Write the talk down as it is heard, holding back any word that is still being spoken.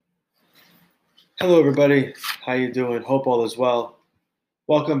Hello, everybody. How you doing? Hope all is well.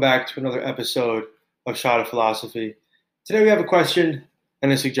 Welcome back to another episode of Shot of Philosophy. Today we have a question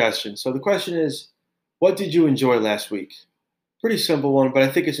and a suggestion. So the question is, what did you enjoy last week? Pretty simple one, but I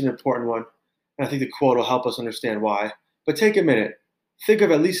think it's an important one, and I think the quote will help us understand why. But take a minute. Think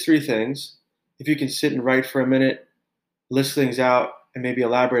of at least three things. If you can sit and write for a minute, list things out, and maybe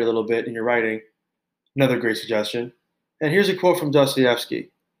elaborate a little bit in your writing, another great suggestion. And here's a quote from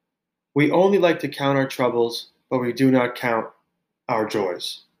Dostoevsky. We only like to count our troubles, but we do not count our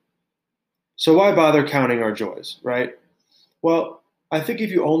joys. So why bother counting our joys, right? Well, I think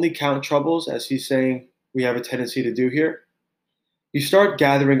if you only count troubles, as he's saying we have a tendency to do here, you start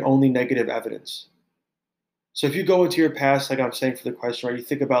gathering only negative evidence. So if you go into your past, like I'm saying for the question, right, you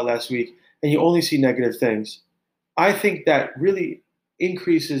think about last week and you only see negative things, I think that really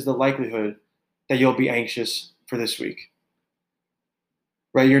increases the likelihood that you'll be anxious for this week,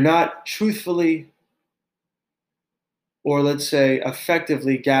 right? You're not truthfully or let's say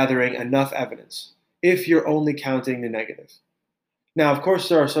effectively gathering enough evidence if you're only counting the negative. Now, of course,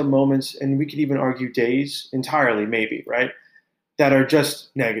 there are some moments, and we could even argue days entirely, maybe, right, that are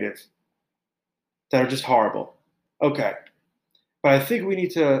just negative, that are just horrible. Okay. But I think we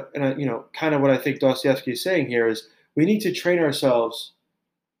need to, and kind of what I think Dostoevsky is saying here is we need to train ourselves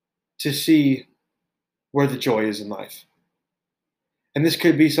to see where the joy is in life. And this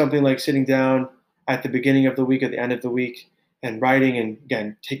could be something like sitting down at the beginning of the week, at the end of the week, and writing and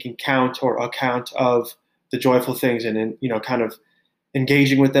again taking count or account of the joyful things and kind of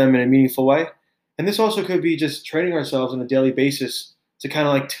engaging with them in a meaningful way. And this also could be just training ourselves on a daily basis to kind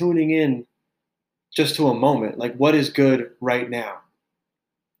of like tuning in just to a moment, like what is good right now.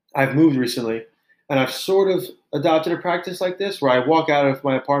 I've moved recently and I've sort of adopted a practice like this where I walk out of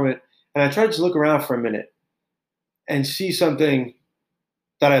my apartment and I try to just look around for a minute and see something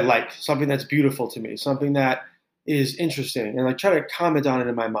that I like, something that's beautiful to me, something that is interesting, and I try to comment on it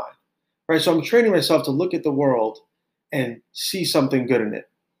in my mind. Right? So I'm training myself to look at the world and see something good in it.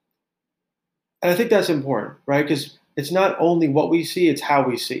 And I think that's important, right? Because it's not only what we see, it's how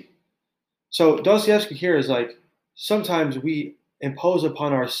we see. So Dostoevsky here is like sometimes we impose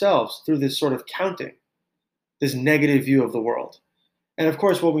upon ourselves through this sort of counting, this negative view of the world. And of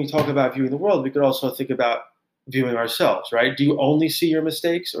course, when we talk about viewing the world, we could also think about viewing ourselves, right? Do you only see your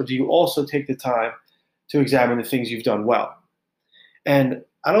mistakes, or do you also take the time to examine the things you've done well? And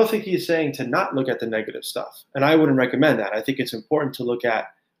I don't think he's saying to not look at the negative stuff. And I wouldn't recommend that. I think it's important to look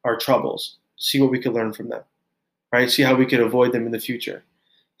at our troubles, see what we could learn from them, right? See how we could avoid them in the future.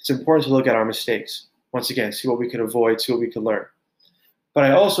 It's important to look at our mistakes. Once again, see what we could avoid, see what we could learn. But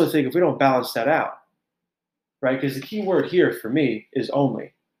I also think if we don't balance that out, right? Because the key word here for me is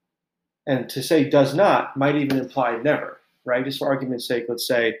only. And to say does not might even imply never, right? Just for argument's sake, let's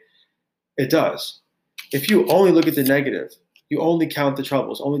say it does. If you only look at the negative, you only count the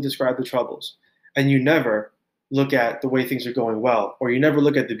troubles, only describe the troubles, and you never look at the way things are going well, or you never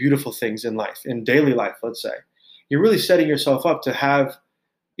look at the beautiful things in life, in daily life, let's say, you're really setting yourself up to have,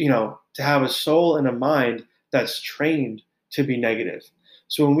 to have a soul and a mind that's trained to be negative.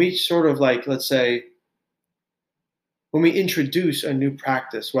 So when we sort of like, let's say, when we introduce a new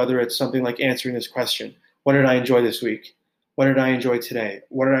practice, whether it's something like answering this question, what did I enjoy this week? What did I enjoy today?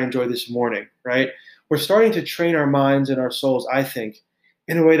 What did I enjoy this morning? Right? We're starting to train our minds and our souls, I think,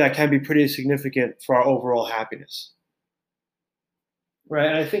 in a way that can be pretty significant for our overall happiness. Right?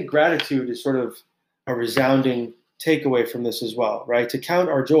 And I think gratitude is sort of a resounding takeaway from this as well, right? To count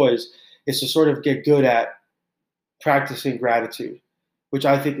our joys is to sort of get good at practicing gratitude, which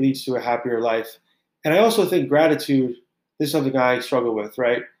I think leads to a happier life. And I also think gratitude, this is something I struggle with,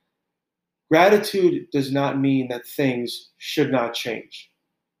 right? Gratitude does not mean that things should not change.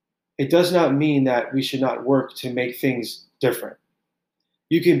 It does not mean that we should not work to make things different.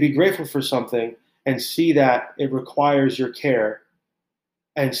 You can be grateful for something and see that it requires your care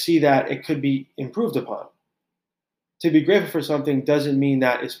and see that it could be improved upon. To be grateful for something doesn't mean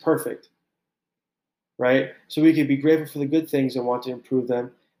that it's perfect, right? So we can be grateful for the good things and want to improve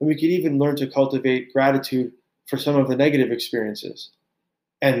them. And we could even learn to cultivate gratitude for some of the negative experiences.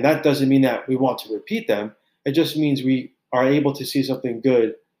 And that doesn't mean that we want to repeat them. It just means we are able to see something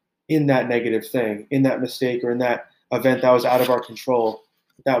good in that negative thing, in that mistake, or in that event that was out of our control,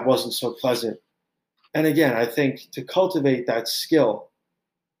 that wasn't so pleasant. And again, I think to cultivate that skill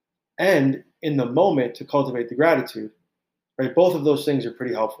and in the moment to cultivate the gratitude, right? Both of those things are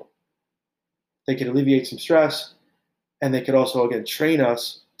pretty helpful. They can alleviate some stress, and they could also, again, train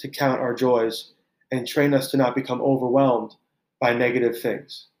us to count our joys and train us to not become overwhelmed by negative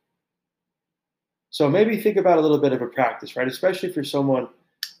things. So maybe think about a little bit of a practice, right? Especially if you're someone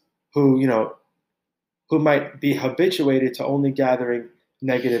who, who might be habituated to only gathering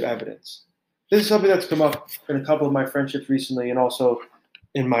negative evidence. This is something that's come up in a couple of my friendships recently, and also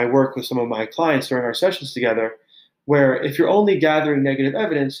in my work with some of my clients during our sessions together, where if you're only gathering negative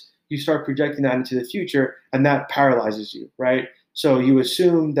evidence, you start projecting that into the future, and that paralyzes you, right? So you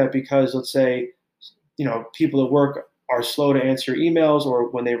assume that because, let's say, people at work are slow to answer emails, or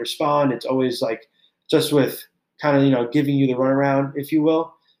when they respond, it's always like just with kind of giving you the runaround, if you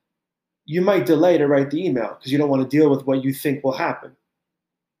will. You might delay to write the email because you don't want to deal with what you think will happen.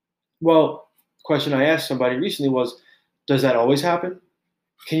 Well, the question I asked somebody recently was, does that always happen?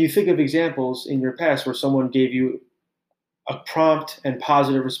 Can you think of examples in your past where someone gave you a prompt and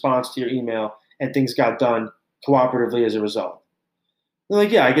positive response to your email and things got done cooperatively as a result? They're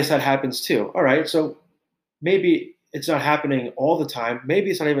like, yeah, I guess that happens too. All right, so maybe it's not happening all the time. Maybe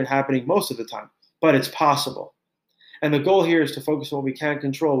it's not even happening most of the time, but it's possible. And the goal here is to focus on what we can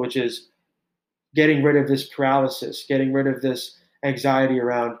control, which is getting rid of this paralysis, getting rid of this anxiety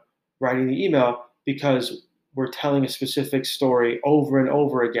around writing the email, because we're telling a specific story over and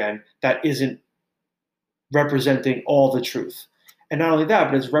over again that isn't representing all the truth. And not only that,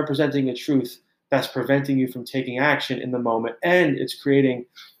 but it's representing a truth that's preventing you from taking action in the moment, and it's creating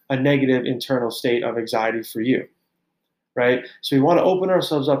a negative internal state of anxiety for you, right? So we want to open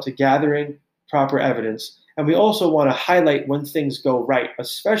ourselves up to gathering proper evidence, and we also want to highlight when things go right,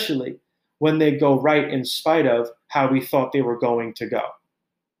 especially when they go right in spite of how we thought they were going to go.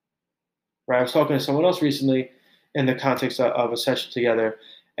 Right? I was talking to someone else recently in the context of a session together,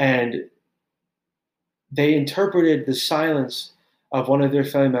 and they interpreted the silence of one of their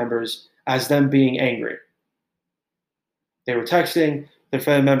family members as them being angry. They were texting, their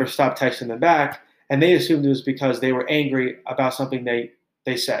family member stopped texting them back, and they assumed it was because they were angry about something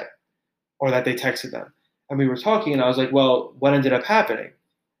they said or that they texted them. And we were talking, and I was like, well, what ended up happening?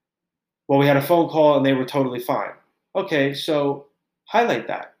 Well, we had a phone call and they were totally fine. Okay, so highlight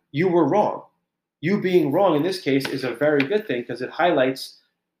that. You were wrong. You being wrong in this case is a very good thing because it highlights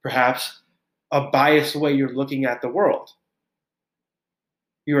perhaps a biased way you're looking at the world.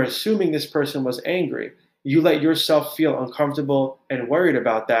 You're assuming this person was angry. You let yourself feel uncomfortable and worried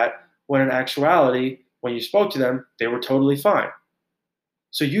about that, when in actuality, when you spoke to them, they were totally fine.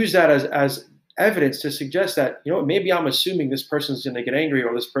 So use that as evidence to suggest that, maybe I'm assuming this person's going to get angry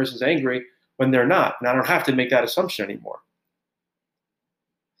or this person's angry when they're not. And I don't have to make that assumption anymore.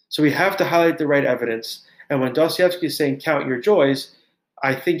 So we have to highlight the right evidence. And when Dostoevsky is saying count your joys,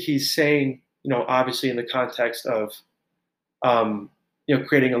 I think he's saying, obviously in the context of,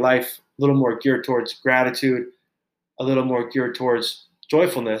 creating a life a little more geared towards gratitude, a little more geared towards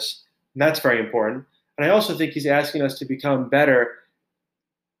joyfulness. And that's very important. And I also think he's asking us to become better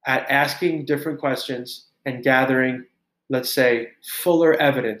at asking different questions and gathering, let's say, fuller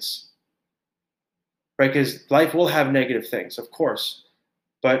evidence, right? Because life will have negative things, of course,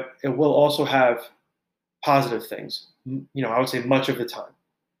 but it will also have positive things, I would say much of the time.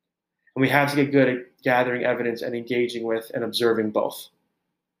 And we have to get good at gathering evidence and engaging with and observing both.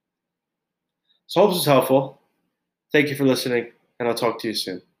 So I hope this is helpful. Thank you for listening, and I'll talk to you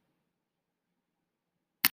soon.